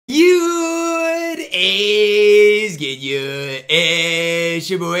is good, you? It's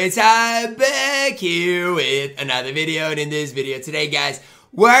your boy Ty back here with another video. And in this video today, guys,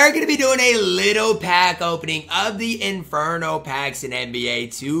 we're going to be doing a little pack opening of the Inferno packs in NBA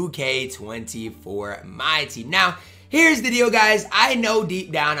 2K24 MyTEAM. Now, here's the deal, guys. I know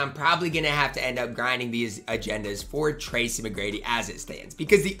deep down I'm probably going to have to end up grinding these agendas for Tracy McGrady as it stands.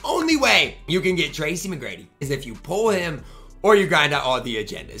 Because the only way you can get Tracy McGrady is if you pull him or you grind out all the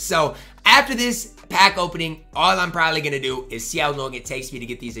agendas. So after this pack opening, all I'm probably going to do is see how long it takes me to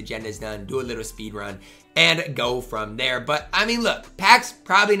get these agendas done, do a little speed run, and go from there. But, I mean, look, packs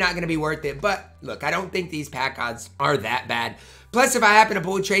probably not going to be worth it. But, look, I don't think these pack odds are that bad. Plus, if I happen to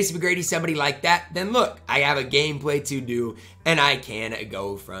pull Tracy McGrady, somebody like that, then look, I have a gameplay to do, and I can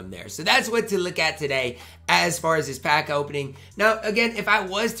go from there. So that's what to look at today as far as this pack opening. Now, again, if I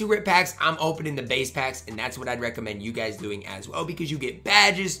was to rip packs, I'm opening the base packs, and that's what I'd recommend you guys doing as well, because you get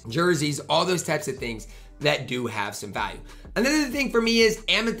badges, jerseys, all those types of things that do have some value. Another thing for me is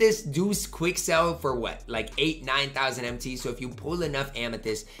amethyst do quick sell for what, like 8,000-9,000 MT. So if you pull enough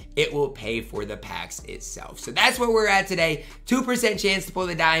amethyst, it will pay for the packs itself. So that's where we're at today. 2% chance to pull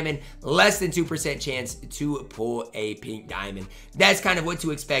a diamond, less than 2% chance to pull a pink diamond. That's kind of what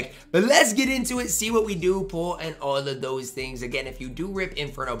to expect. But let's get into it, see what we do pull and all of those things. Again, if you do rip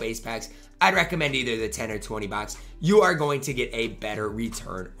Inferno base packs, I'd recommend either the 10 or 20 box. You are going to get a better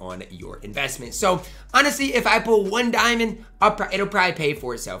return on your investment. So honestly, if I pull one diamond, it'll probably pay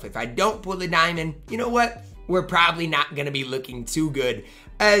for itself. If I don't pull a diamond, you know what? We're probably not going to be looking too good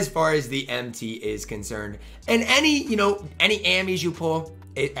as far as the MT is concerned. And any AMIs you pull,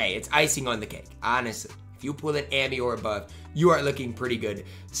 hey, it's icing on the cake, honestly. If you pull an AMI or above, you are looking pretty good.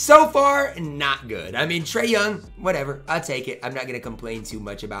 So far, not good. I mean, Trae Young, whatever, I'll take it. I'm not going to complain too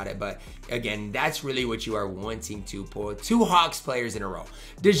much about it, but again, that's really what you are wanting to pull. 2 Hawks players in a row.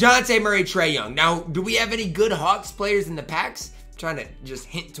 DeJounte Murray, Trae Young. Now, do we have any good Hawks players in the packs? I'm trying to just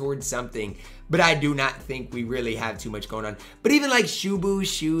hint towards something, but I do not think we really have too much going on. But even like Shubu,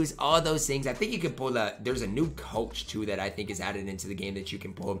 shoes, all those things, I think you could pull there's a new coach too that I think is added into the game that you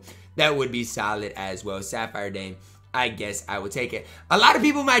can pull. That would be solid as well. Sapphire Dame, I guess I would take it. A lot of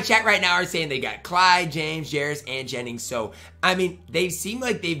people in my chat right now are saying they got Clyde, James, Jarace, and Jennings. So, I mean, they seem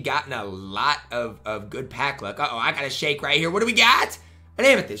like they've gotten a lot of good pack luck. Uh-oh, I got a shake right here. What do we got? An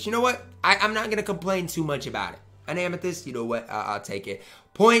amethyst. You know what? I'm not going to complain too much about it. An amethyst, you know what? I'll take it.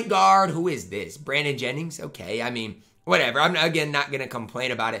 Point guard, who is this? Brandon Jennings? Okay, I mean, whatever. I'm, again, not going to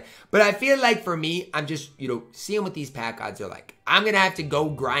complain about it. But I feel like for me, I'm just, seeing what these pack odds are like. I'm going to have to go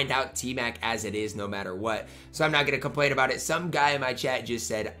grind out T-Mac as it is no matter what. So I'm not going to complain about it. Some guy in my chat just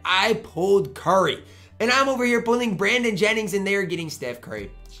said, I pulled Curry. And I'm over here pulling Brandon Jennings and they're getting Steph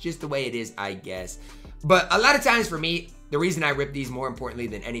Curry. It's just the way it is, I guess. But a lot of times for me, the reason I rip these more importantly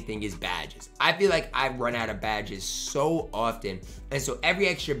than anything is badges. I feel like I run out of badges so often. And so every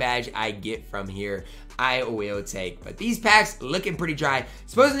extra badge I get from here, I will take. But these packs looking pretty dry.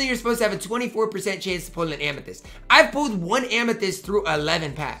 Supposedly you're supposed to have a 24% chance to pull an amethyst. I've pulled one amethyst through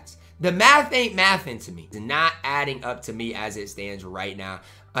 11 packs. The math ain't mathing to me. It's not adding up to me as it stands right now.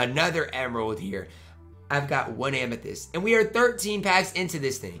 Another emerald here. I've got one amethyst. And we are 13 packs into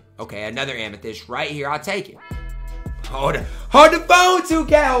this thing. Okay, another amethyst right here. I'll take it. Hold the phone,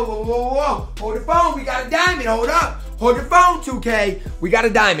 2K. Hold the phone. We got a diamond. Hold up. Hold the phone, 2K. We got a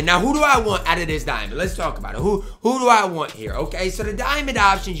diamond. Now, who do I want out of this diamond? Let's talk about it. Who do I want here? Okay, so the diamond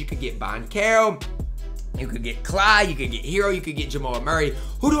options, you could get Banchero. You could get Clyde. You could get Herro. You could get Jamal Murray.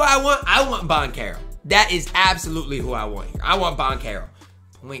 Who do I want? I want Banchero. That is absolutely who I want here. I want Banchero.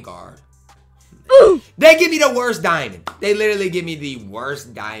 Point guard. They give me the worst diamond. They literally give me the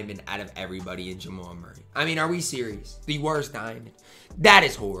worst diamond out of everybody in Jamal Murray. I mean, are we serious? The worst diamond. That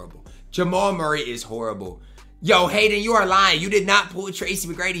is horrible. Jamal Murray is horrible. Yo, Hayden, you are lying. You did not pull Tracy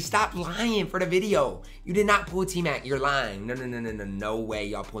McGrady. Stop lying for the video. You did not pull T-Mac. You're lying. No. No way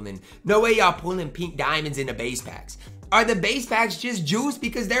y'all pulling. No way y'all pulling pink diamonds in the base packs. Are the base packs just juice?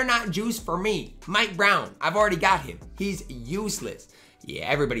 Because they're not juice for me. Mike Brown. I've already got him. He's useless. Yeah,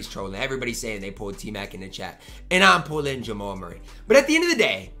 everybody's trolling. Everybody's saying they pulled T-Mac in the chat. And I'm pulling Jamal Murray. But at the end of the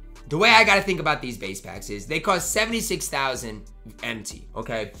day, the way I got to think about these base packs is they cost 76,000 MT,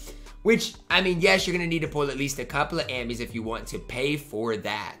 okay? Which, I mean, yes, you're going to need to pull at least a couple of AMIs if you want to pay for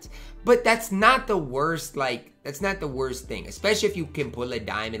that. But that's not the worst, that's not the worst thing. Especially if you can pull a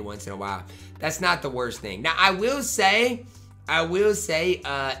diamond once in a while. That's not the worst thing. Now, I will say,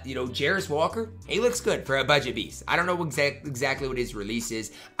 Jarace Walker, he looks good for a budget beast. I don't know exactly what his release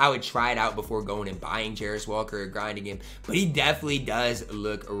is. I would try it out before going and buying Jarace Walker or grinding him. But he definitely does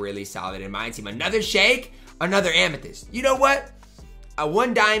look really solid in my team. Another shake, another amethyst. You know what?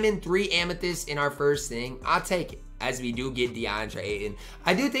 1 diamond, 3 amethyst in our first thing. I'll take it, as we do get DeAndre Ayton.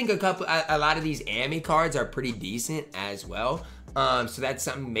 I do think a lot of these Ami cards are pretty decent as well. So that's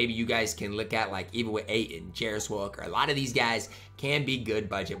something maybe you guys can look at, like even with Ayton, Jarace Walker. A lot of these guys can be good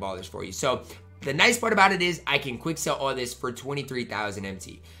budget ballers for you. So the nice part about it is I can quick sell all this for 23,000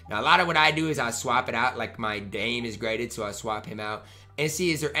 MT. Now, a lot of what I do is I swap it out. Like my Dame is graded, so I swap him out and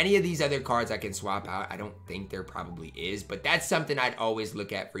see, is there any of these other cards I can swap out? I don't think there probably is, but that's something I'd always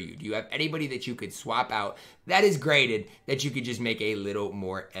look at for you. Do you have anybody that you could swap out that is graded that you could just make a little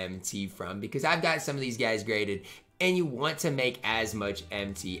more MT from? Because I've got some of these guys graded, and you want to make as much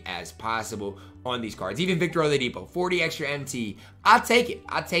MT as possible on these cards. Even Victor Oladipo, 40 extra MT. I'll take it.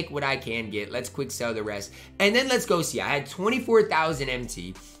 I'll take what I can get. Let's quick sell the rest. And then let's go see. I had 24,000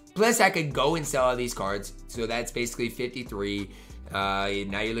 MT. Plus, I could go and sell all these cards. So that's basically 53. Now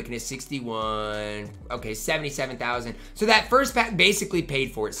you're looking at 61. Okay, 77,000. So that first pack basically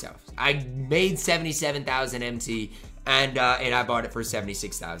paid for itself. I made 77,000 MT, and I bought it for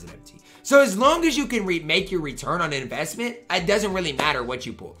 76,000 MT. So as long as you can make your return on investment, it doesn't really matter what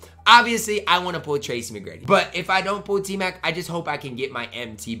you pull. Obviously, I want to pull Tracy McGrady. But if I don't pull T-Mac, I just hope I can get my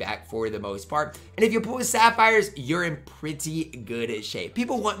MT back for the most part. And if you pull Sapphires, you're in pretty good shape.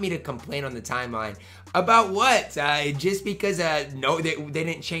 People want me to complain on the timeline about what? Just because, no, they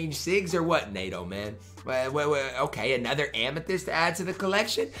didn't change SIGs or what, NATO, man? Okay, another amethyst to add to the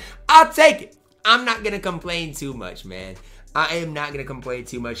collection? I'll take it. I'm not going to complain too much, man. I am not going to complain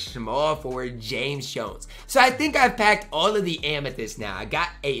too much. Small forward, James Jones. So I think I've packed all of the amethysts now. I got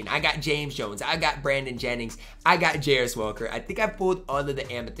Ayton. I got James Jones. I got Brandon Jennings. I got Jarace Walker. I think I've pulled all of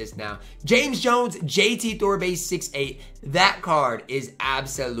the amethysts now. James Jones, JT Thurl Bailey 6'8". That card is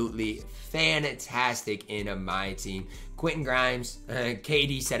absolutely fantastic in my team. Quentin Grimes,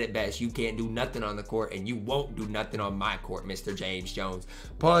 KD said it best. You can't do nothing on the court, and you won't do nothing on my court, Mr. James Jones.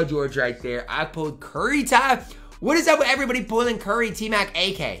 Paul George right there. I pulled Curry Ty. What is up with everybody pulling Curry, T-Mac,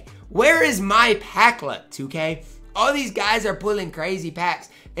 AK? Where is my pack luck, 2K? All these guys are pulling crazy packs,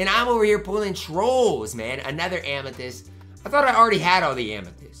 and I'm over here pulling trolls, man. Another amethyst. I thought I already had all the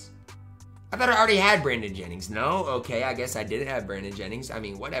amethysts. I thought I already had Brandon Jennings. No? Okay, I guess I didn't have Brandon Jennings. I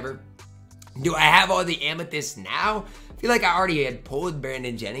mean, whatever. Do I have all the amethysts now? I feel like I already had pulled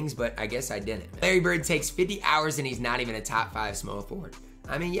Brandon Jennings, but I guess I didn't. Larry Bird takes 50 hours, and he's not even a top 5 small forward.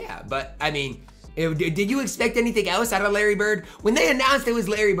 I mean, yeah, but I mean, did you expect anything else out of Larry Bird? When they announced it was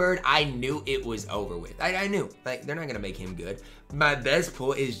Larry Bird, I knew it was over with. I knew. Like, they're not going to make him good. My best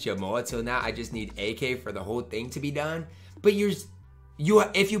pull is Jamal till now. I just need AK for the whole thing to be done. But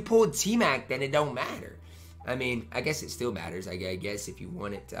if you pulled T-Mac, then it don't matter. I mean, I guess it still matters. I guess if you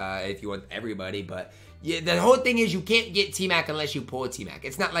want it, if you want everybody. But yeah, the whole thing is you can't get T-Mac unless you pull T-Mac.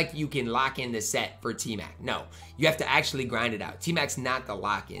 It's not like you can lock in the set for T-Mac. No, you have to actually grind it out. T-Mac's not the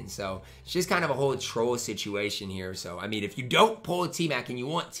lock-in. So it's just kind of a whole troll situation here. So, I mean, if you don't pull T-Mac and you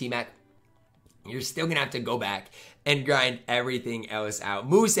want T-Mac, you're still going to have to go back and grind everything else out.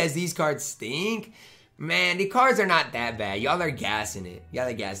 Moo says these cards stink. Man, the cards are not that bad. Y'all are gassing it. Y'all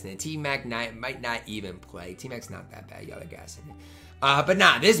are gassing it. T-Mac might not even play. T-Mac's not that bad. Y'all are gassing it. But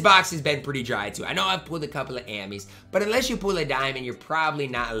nah, this box has been pretty dry too. I know I've pulled a couple of Amis, but unless you pull a diamond, you're probably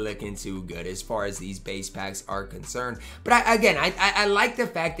not looking too good as far as these base packs are concerned. But I like the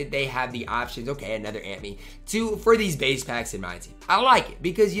fact that they have the options. Okay, another Ami for these base packs in my team. I like it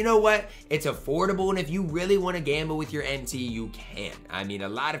because you know what? It's affordable, and if you really want to gamble with your MT, you can. I mean, a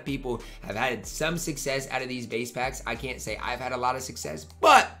lot of people have had some success out of these base packs. I can't say I've had a lot of success,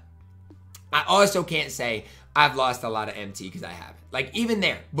 but I also can't say I've lost a lot of MT because I haven't. Like, even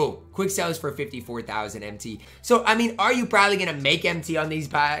there, boom, quick sells for 54,000 MT. So, I mean, are you probably going to make MT on these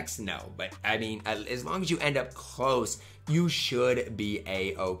packs? No, but, I mean, as long as you end up close, you should be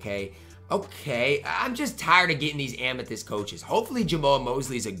A-okay. Okay, I'm just tired of getting these amethyst coaches. Hopefully, Jamal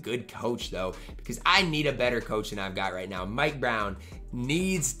Mosley is a good coach, though, because I need a better coach than I've got right now. Mike Brown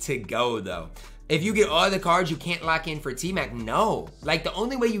needs to go, though. If you get all the cards, you can't lock in for T-Mac. No. Like, the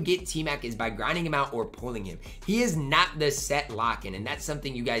only way you get T-Mac is by grinding him out or pulling him. He is not the set lock-in, and that's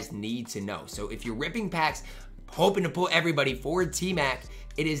something you guys need to know. So if you're ripping packs, hoping to pull everybody for T-Mac,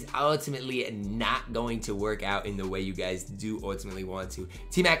 it is ultimately not going to work out in the way you guys do ultimately want to.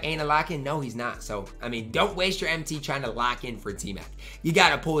 T-Mac ain't a lock-in? No, he's not. So, I mean, don't waste your MT trying to lock in for T-Mac. You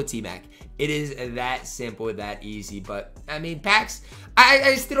gotta pull a T-Mac. It is that simple, that easy. But, I mean, packs,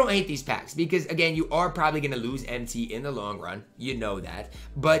 I still don't hate these packs because, again, you are probably going to lose MT in the long run. You know that.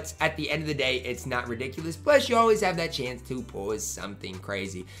 But at the end of the day, it's not ridiculous. Plus, you always have that chance to pull something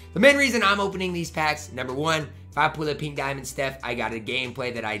crazy. The main reason I'm opening these packs, number one, If I pull a pink diamond Steph, I got a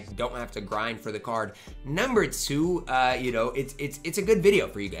gameplay that I don't have to grind for the card. Number two, you know, it's a good video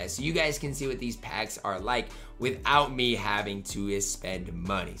for you guys. So you guys can see what these packs are like without me having to spend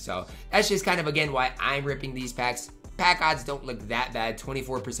money. So that's just kind of, again, why I'm ripping these packs. Pack odds don't look that bad.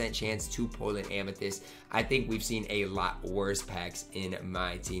 24% chance to pull an amethyst. I think we've seen a lot worse packs in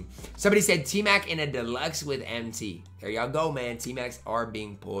my team. Somebody said T-Mac in a deluxe with MT. There y'all go, man. T-Macs are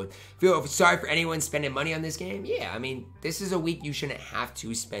being pulled. Feel sorry for anyone spending money on this game? Yeah, I mean, this is a week you shouldn't have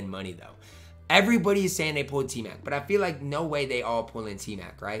to spend money, though. Everybody is saying they pulled T-Mac, but I feel like no way they all pull in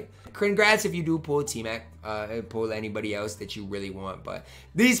T-Mac, right? Congrats if you do pull T-Mac, pull anybody else that you really want, but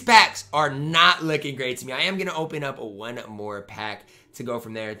these packs are not looking great to me. I am going to open up one more pack to go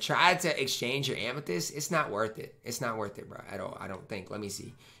from there. Try to exchange your amethyst. It's not worth it. It's not worth it, bro, at all. I don't think. Let me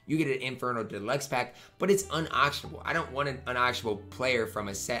see. You get an Inferno Deluxe pack, but it's unauctionable. I don't want an unauctionable player from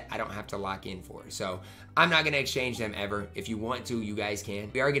a set I don't have to lock in for. So I'm not going to exchange them ever. If you want to, you guys can.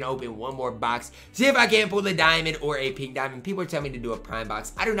 We are going to open one more box. See if I can pull a diamond or a pink diamond. People are telling me to do a prime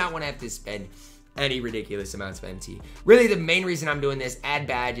box. I do not want to have to spend any ridiculous amounts of MT. Really, the main reason I'm doing this, add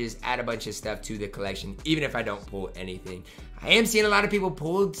badges, add a bunch of stuff to the collection, even if I don't pull anything. I am seeing a lot of people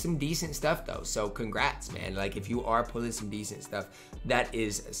pull some decent stuff though, so congrats, man. Like, if you are pulling some decent stuff, that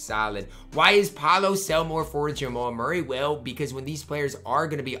is solid. Why is Paolo sell more for Jamal Murray? Well, because when these players are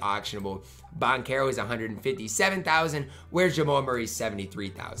going to be auctionable, Banchero is 157,000, whereas Jamal Murray is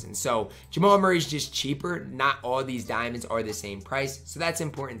 73,000. So Jamal Murray is just cheaper. Not all these diamonds are the same price, so that's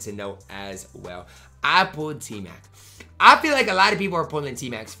important to know as well. I pulled T-Mac. I feel like a lot of people are pulling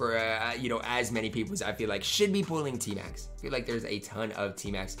T-Macs for, you know, as many people as I feel like should be pulling T-Macs. I feel like there's a ton of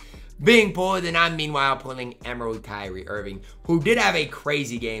T-Macs being pulled, and I'm meanwhile pulling Emerald Kyrie Irving, who did have a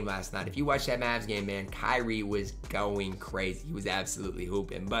crazy game last night. If you watched that Mavs game, man, Kyrie was going crazy. He was absolutely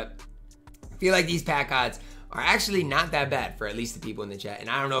hooping, but I feel like these pack odds are actually not that bad for at least the people in the chat, and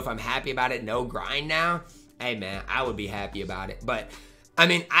I don't know if I'm happy about it. No grind now. Hey, man, I would be happy about it, but I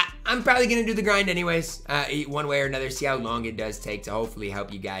mean, I'm probably going to do the grind anyways, one way or another, see how long it does take to hopefully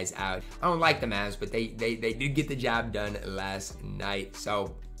help you guys out. I don't like the Mavs, but they did get the job done last night,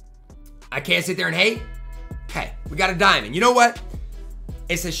 so I can't sit there and hate. Okay, we got a diamond. You know what?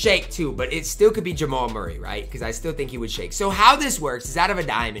 It's a shake too, but it still could be Jamal Murray, right? Because I still think he would shake. So how this works is out of a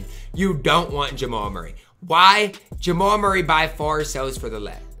diamond, you don't want Jamal Murray. Why? Jamal Murray by far sells for the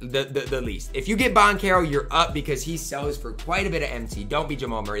least. If you get Banchero, you're up because he sells for quite a bit of MT. Don't be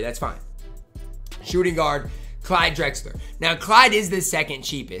Jamal Murray. That's fine. Shooting guard, Clyde Drexler. Now, Clyde is the second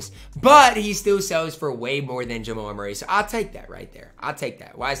cheapest, but he still sells for way more than Jamal Murray. So I'll take that right there. I'll take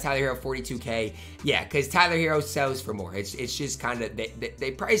that. Why is Tyler Herro 42K? Yeah, because Tyler Herro sells for more. It's just kind of,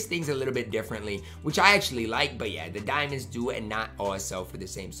 they price things a little bit differently, which I actually like. But yeah, the diamonds do and not all sell for the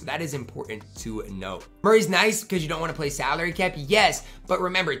same. So that is important to note. Murray's nice because you don't want to play salary cap. Yes, but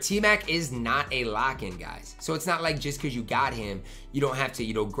remember, T-Mac is not a lock-in, guys. So it's not like just because you got him, you don't have to,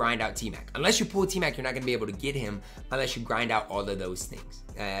 you know, grind out T-Mac. Unless you pull T-Mac, you're not going to be able to get him unless you grind out all of those things.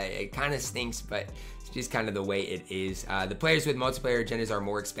 It kind of stinks, but it's just kind of the way it is. The players with multiplayer agendas are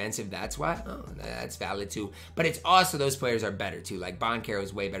more expensive. That's why. Oh, that's valid too. But it's also those players are better too. Like Banchero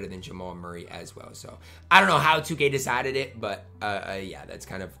is way better than Jamal Murray as well. So I don't know how 2K decided it, but yeah, that's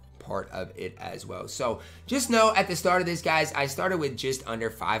kind of part of it as well. So just know at the start of this, guys, I started with just under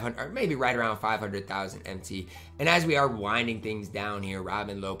 500, or maybe right around 500,000 MT. And as we are winding things down here,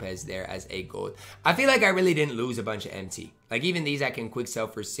 Robin Lopez there as a gold. I feel like I really didn't lose a bunch of MT. Like even these I can quick sell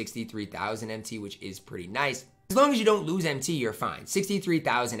for 63,000 MT, which is pretty nice. As long as you don't lose MT, you're fine.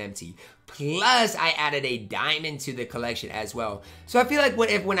 63,000 MT. Plus, I added a diamond to the collection as well. So I feel like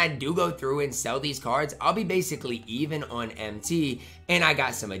when I do go through and sell these cards, I'll be basically even on MT. And I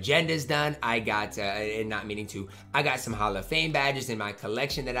got some agendas done. I got, and not meaning to, I got some Hall of Fame badges in my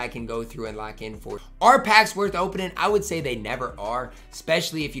collection that I can go through and lock in for. Are packs worth opening? I would say they never are.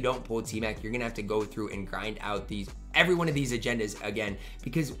 Especially if you don't pull T-Mac, you're going to have to go through and grind out every one of these agendas again.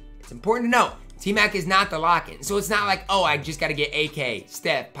 Because it's important to know, T-Mac is not the lock-in. So it's not like, oh, I just got to get AK,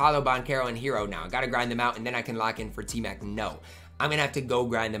 Steph, Paolo Banchero, and Herro now. I got to grind them out, and then I can lock in for T-Mac. No. I'm going to have to go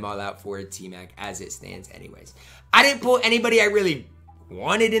grind them all out for T-Mac as it stands anyways. I didn't pull anybody I really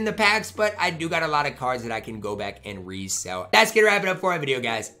wanted in the packs, but I do got a lot of cards that I can go back and resell. That's going to wrap it up for our video,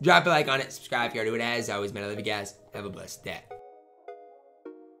 guys. Drop a like on it. Subscribe if you already do it. As always, man, I love you guys. Have a blessed day.